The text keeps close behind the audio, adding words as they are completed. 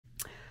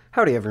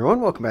Howdy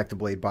everyone, welcome back to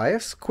Blade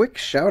Bias. Quick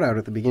shout out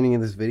at the beginning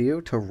of this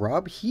video to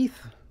Rob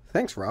Heath.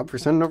 Thanks Rob for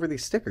sending over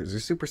these stickers, they're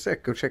super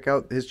sick. Go check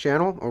out his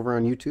channel over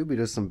on YouTube, he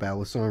does some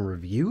Balisong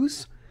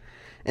reviews.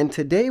 And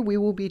today we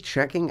will be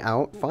checking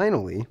out,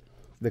 finally,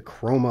 the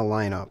Chroma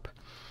lineup.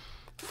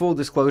 Full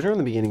disclosure in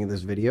the beginning of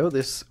this video,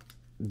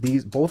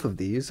 both of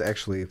these,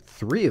 actually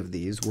 3 of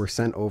these, were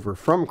sent over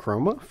from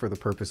Chroma for the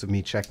purpose of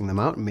me checking them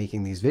out and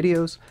making these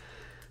videos.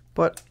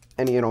 But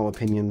any and all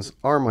opinions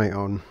are my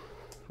own.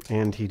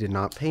 And he did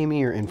not pay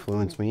me or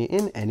influence me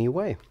in any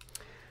way.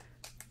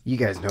 You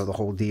guys know the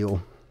whole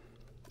deal.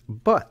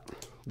 But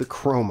the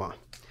Chroma,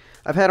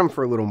 I've had them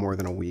for a little more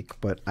than a week,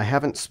 but I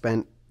haven't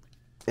spent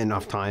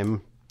enough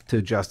time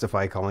to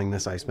justify calling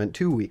this I spent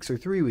 2 weeks or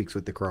 3 weeks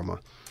with the Chroma.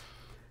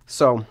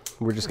 So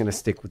we're just going to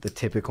stick with the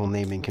typical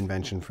naming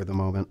convention for the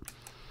moment.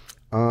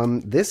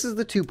 This is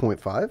the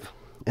 2.5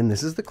 and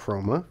this is the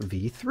Chroma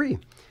V3.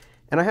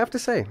 And I have to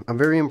say, I'm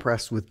very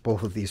impressed with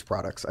both of these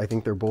products. I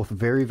think they're both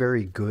very,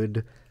 very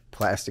good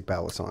plastic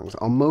Balisongs.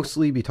 I'll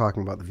mostly be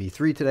talking about the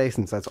V3 today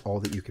since that's all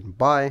that you can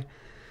buy,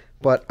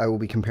 but I will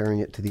be comparing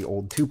it to the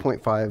old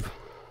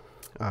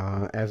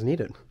 2.5 as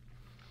needed.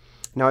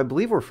 Now I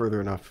believe we're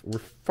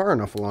far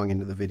enough along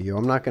into the video.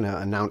 I'm not going to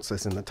announce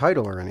this in the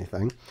title or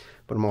anything,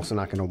 but I'm also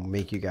not going to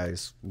make you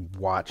guys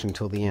watch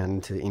until the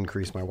end to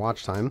increase my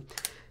watch time.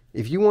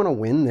 If you want to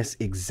win this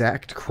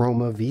exact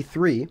Chroma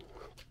V3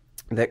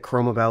 that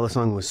Chroma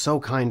Balisong was so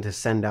kind to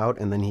send out,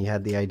 and then he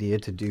had the idea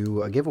to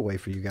do a giveaway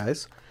for you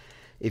guys.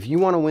 If you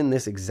want to win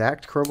this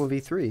exact Chroma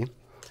V3,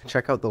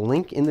 check out the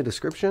link in the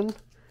description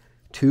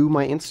to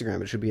my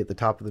Instagram. It should be at the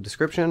top of the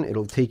description.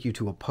 It'll take you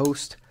to a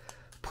post.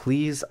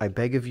 Please, I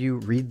beg of you,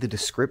 read the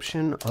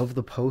description of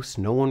the post.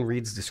 No one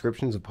reads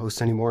descriptions of posts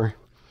anymore.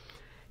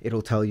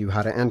 It'll tell you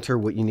how to enter,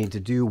 what you need to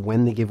do,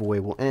 when the giveaway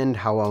will end,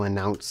 how I'll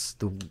announce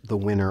the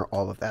winner,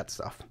 all of that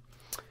stuff.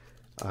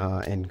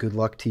 And good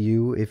luck to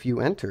you if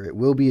you enter. It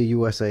will be a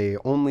USA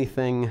only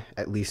thing,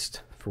 at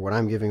least for what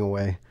I'm giving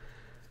away.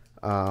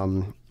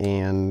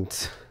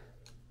 And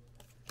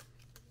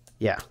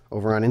yeah,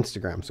 over on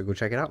Instagram, so go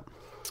check it out.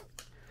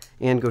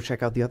 And go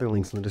check out the other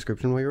links in the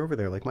description while you're over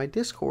there, like my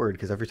Discord,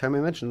 because every time I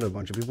mention it, a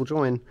bunch of people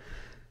join.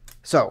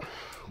 So,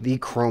 the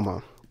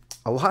Chroma.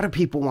 A lot of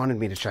people wanted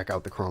me to check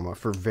out the Chroma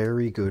for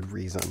very good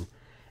reason.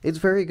 It's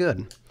very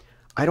good.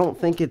 I don't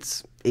think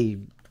it's a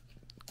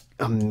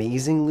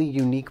amazingly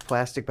unique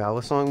plastic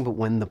Balisong, but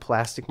when the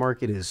plastic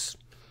market is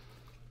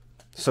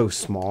so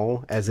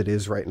small as it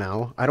is right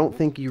now, I don't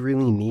think you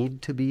really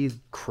need to be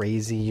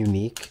crazy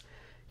unique.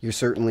 You're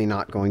certainly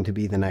not going to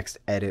be the next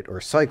Edit or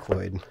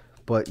Cycloid,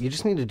 but you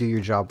just need to do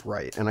your job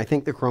right, and I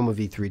think the Chroma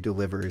V3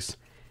 delivers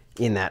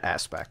in that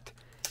aspect.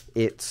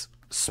 It's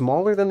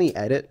smaller than the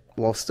Edit,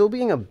 while still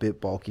being a bit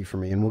bulky for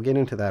me, and we'll get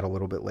into that a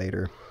little bit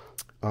later.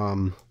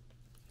 But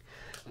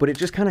it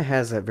just kind of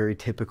has that very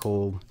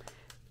typical,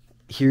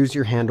 here's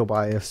your handle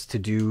bias to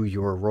do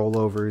your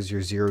rollovers,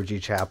 your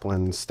 0G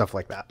chaplains, stuff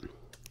like that.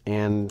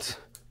 And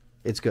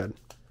it's good.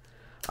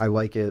 I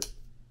like it.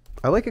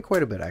 I like it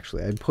quite a bit,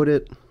 actually. I'd put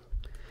it...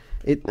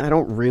 I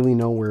don't really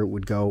know where it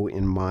would go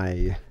in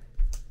my...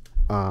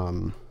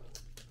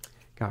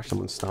 Gosh,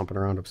 someone's stomping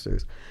around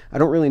upstairs. I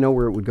don't really know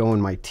where it would go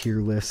in my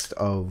tier list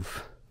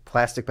of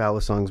plastic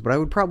Balisongs, but I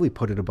would probably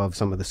put it above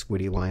some of the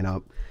Squiddy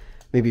lineup.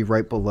 Maybe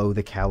right below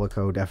the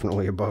Calico,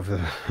 definitely above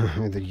the,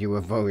 the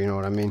UFO, you know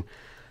what I mean?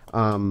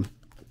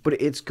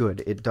 But it's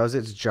good. It does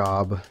its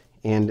job,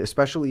 and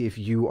especially if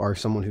you are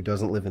someone who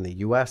doesn't live in the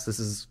US, this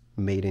is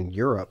made in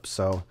Europe,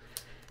 so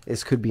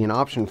this could be an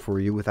option for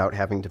you without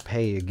having to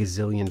pay a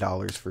gazillion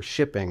dollars for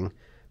shipping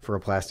for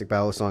a plastic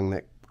Balisong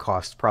that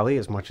costs probably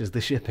as much as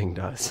the shipping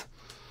does.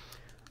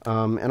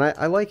 And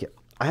I like it.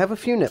 I have a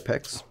few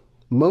nitpicks,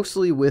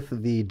 mostly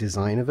with the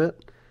design of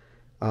it.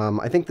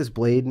 I think this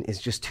blade is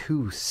just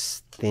too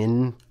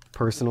thin,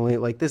 personally.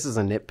 Like, this is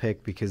a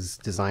nitpick because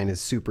design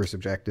is super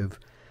subjective.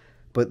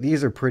 But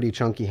these are pretty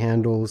chunky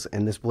handles,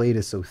 and this blade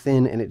is so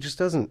thin, and it just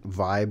doesn't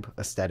vibe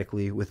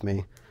aesthetically with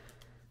me.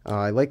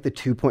 I like the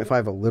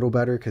 2.5 a little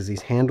better because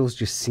these handles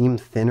just seem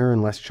thinner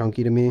and less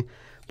chunky to me.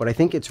 But I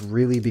think it's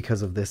really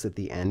because of this at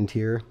the end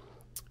here.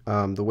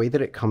 The way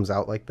that it comes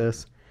out like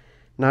this,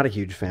 not a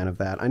huge fan of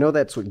that. I know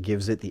that's what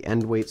gives it the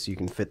end weight, so you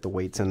can fit the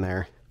weights in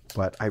there.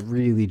 But I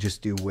really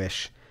just do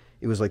wish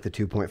it was like the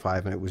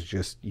 2.5 and it was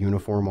just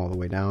uniform all the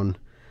way down.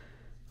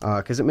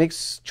 Because it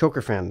makes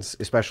choker fans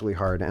especially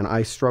hard, and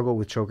I struggle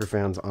with choker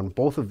fans on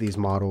both of these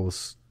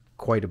models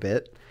quite a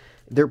bit.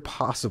 They're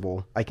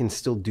possible. I can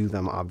still do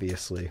them,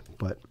 obviously,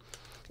 but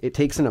it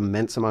takes an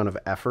immense amount of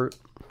effort,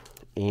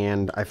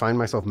 and I find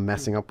myself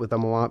messing up with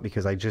them a lot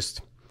because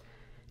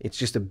it's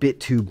just a bit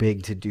too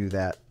big to do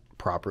that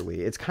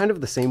properly. It's kind of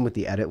the same with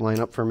the Edit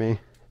lineup for me.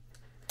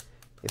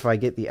 If I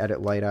get the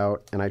Edit light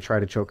out and I try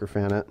to choker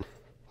fan it,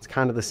 it's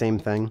kind of the same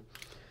thing.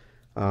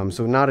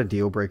 So not a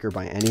deal breaker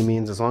by any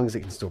means. As long as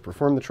it can still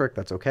perform the trick,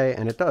 that's okay,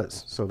 and it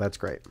does, so that's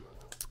great.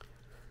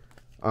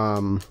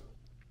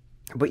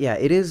 But yeah,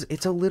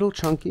 it's a little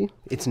chunky.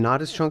 It's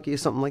not as chunky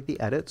as something like the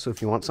Edit, so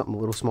if you want something a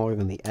little smaller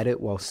than the Edit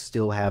while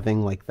still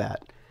having like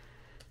that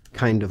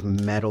kind of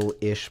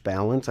metal-ish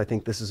balance, I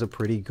think this is a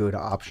pretty good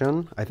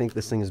option. I think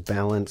this thing is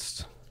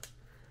balanced.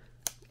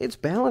 It's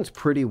balanced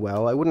pretty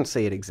well. I wouldn't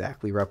say it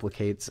exactly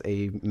replicates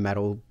a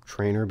metal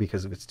trainer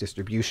because of its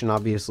distribution,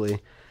 obviously.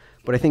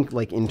 But I think,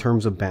 like, in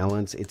terms of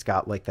balance, it's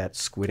got, like, that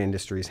Squid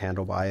Industries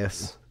handle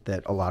bias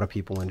that a lot of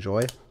people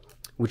enjoy,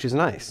 which is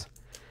nice.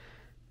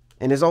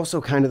 And is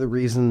also kind of the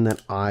reason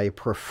that I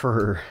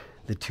prefer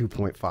the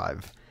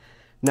 2.5.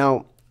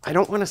 Now, I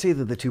don't want to say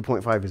that the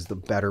 2.5 is the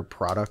better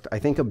product. I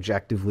think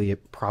objectively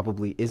it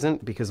probably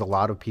isn't, because a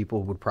lot of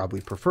people would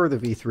probably prefer the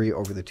V3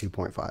 over the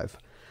 2.5.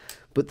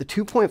 But the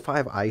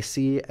 2.5 I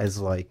see as,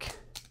 like,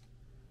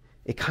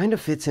 it kind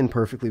of fits in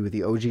perfectly with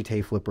the OG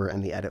Tay Flipper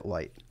and the Edit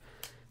Lite.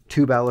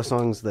 Two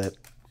balisongs that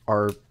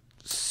are,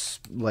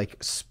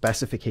 like,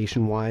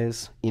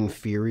 specification-wise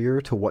inferior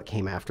to what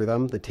came after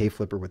them. The Tay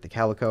Flipper with the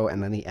Calico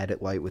and then the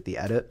Edit Lite with the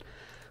Edit.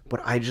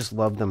 But I just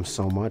love them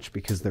so much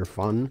because they're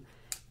fun.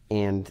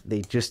 And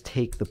they just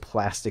take the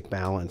plastic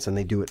balance and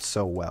they do it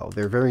so well.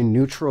 They're very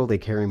neutral, they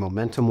carry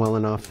momentum well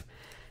enough,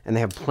 and they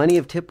have plenty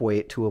of tip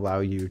weight to allow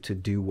you to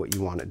do what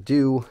you want to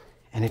do,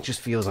 and it just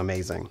feels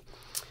amazing.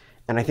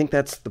 And I think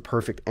that's the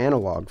perfect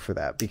analog for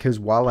that, because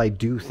while I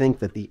do think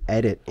that the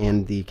Edit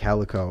and the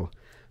Calico,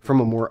 from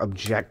a more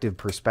objective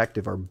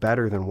perspective, are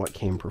better than what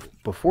came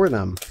before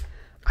them,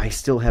 I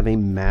still have a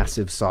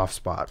massive soft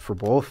spot for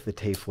both the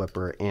Tay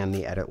Flipper and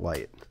the Edit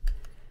Lite.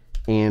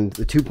 And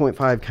the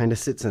 2.5 kind of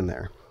sits in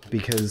there,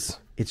 because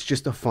it's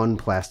just a fun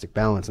plastic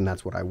balance, and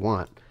that's what I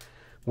want.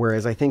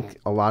 Whereas I think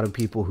a lot of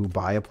people who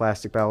buy a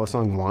plastic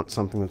balisong want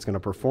something that's going to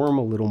perform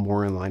a little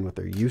more in line with what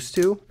they're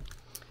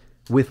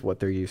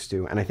used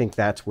to, and I think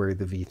that's where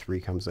the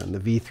V3 comes in.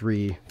 The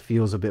V3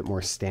 feels a bit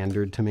more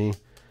standard to me,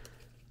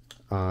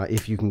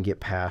 if you can get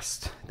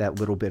past that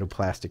little bit of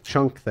plastic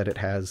chunk that it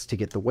has to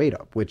get the weight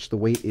up, which the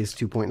weight is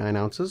 2.9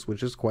 ounces,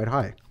 which is quite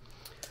high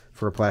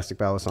for a plastic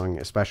balisong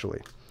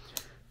especially.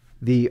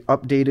 The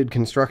updated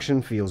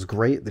construction feels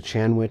great. The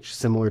Chanwich,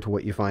 similar to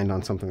what you find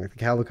on something like the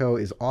Calico,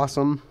 is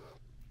awesome.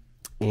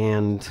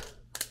 And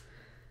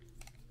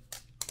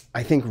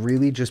I think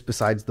really just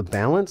besides the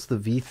balance, the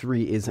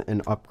V3 is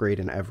an upgrade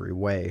in every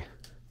way,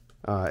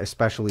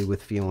 especially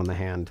with feel in the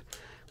hand.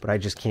 But I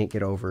just can't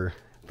get over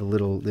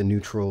the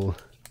neutral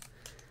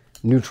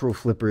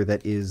flipper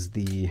that is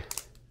the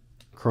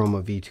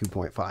Chroma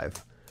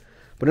V2.5.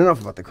 But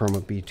enough about the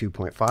Chroma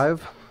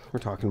V2.5. We're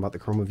talking about the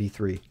Chroma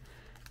V3.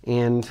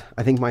 And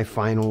I think my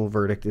final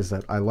verdict is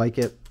that I like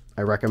it.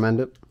 I recommend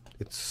it.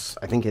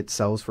 I think it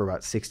sells for about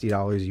 $60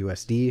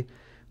 USD,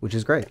 which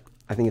is great.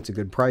 I think it's a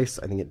good price.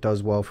 I think it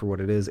does well for what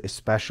it is,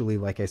 especially,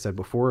 like I said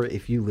before,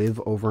 if you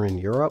live over in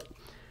Europe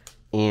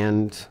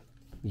and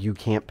you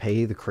can't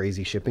pay the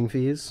crazy shipping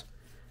fees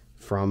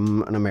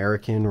from an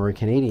American or a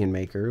Canadian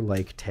maker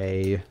like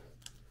Tay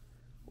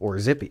or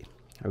Zippy.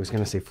 I was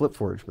going to say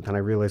Flipforge, but then I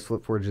realized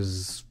Flipforge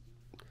is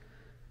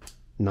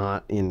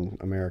not in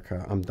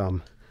America. I'm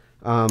dumb.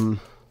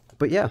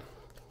 But yeah,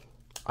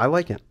 I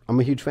like it. I'm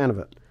a huge fan of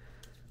it.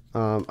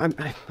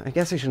 I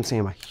guess I shouldn't say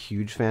I'm a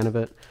huge fan of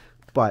it,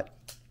 but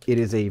it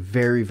is a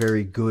very,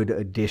 very good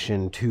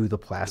addition to the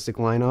plastic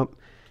lineup,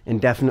 and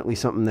definitely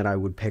something that I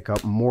would pick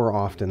up more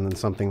often than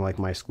something like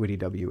my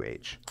Squiddy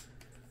WH.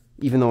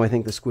 Even though I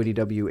think the Squiddy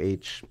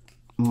WH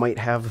might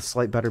have a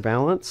slight better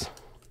balance,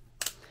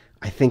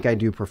 I think I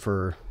do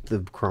prefer the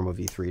Chroma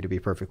V3, to be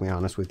perfectly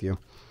honest with you.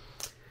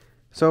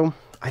 So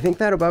I think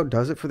that about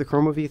does it for the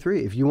Chroma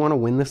V3. If you want to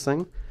win this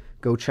thing,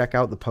 go check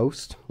out the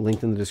post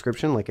linked in the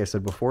description. Like I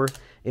said before,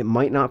 it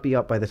might not be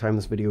up by the time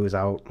this video is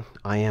out.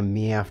 I am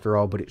me after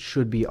all, but it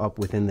should be up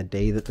within the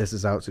day that this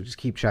is out, so just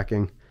keep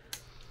checking.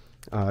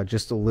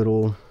 Just a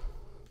little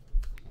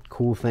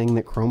cool thing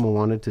that Chroma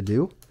wanted to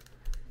do,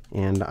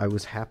 and I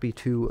was happy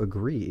to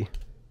agree.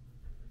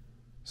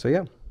 So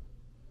yeah,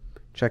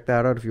 check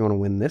that out if you want to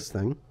win this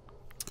thing,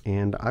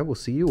 and I will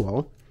see you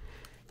all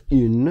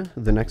in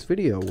the next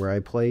video where I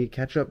play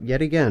catch up yet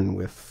again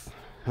with,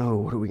 oh,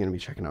 what are we going to be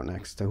checking out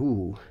next?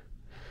 Oh,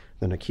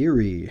 the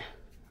Nakiri.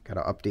 Got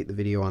to update the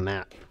video on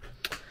that.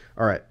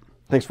 All right,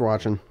 thanks for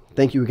watching.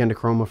 Thank you again to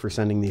Chroma for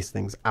sending these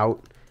things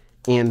out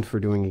and for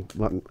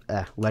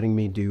letting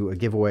me do a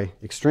giveaway.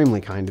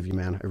 Extremely kind of you,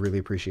 man. I really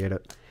appreciate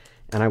it.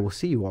 And I will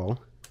see you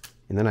all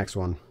in the next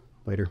one.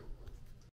 Later.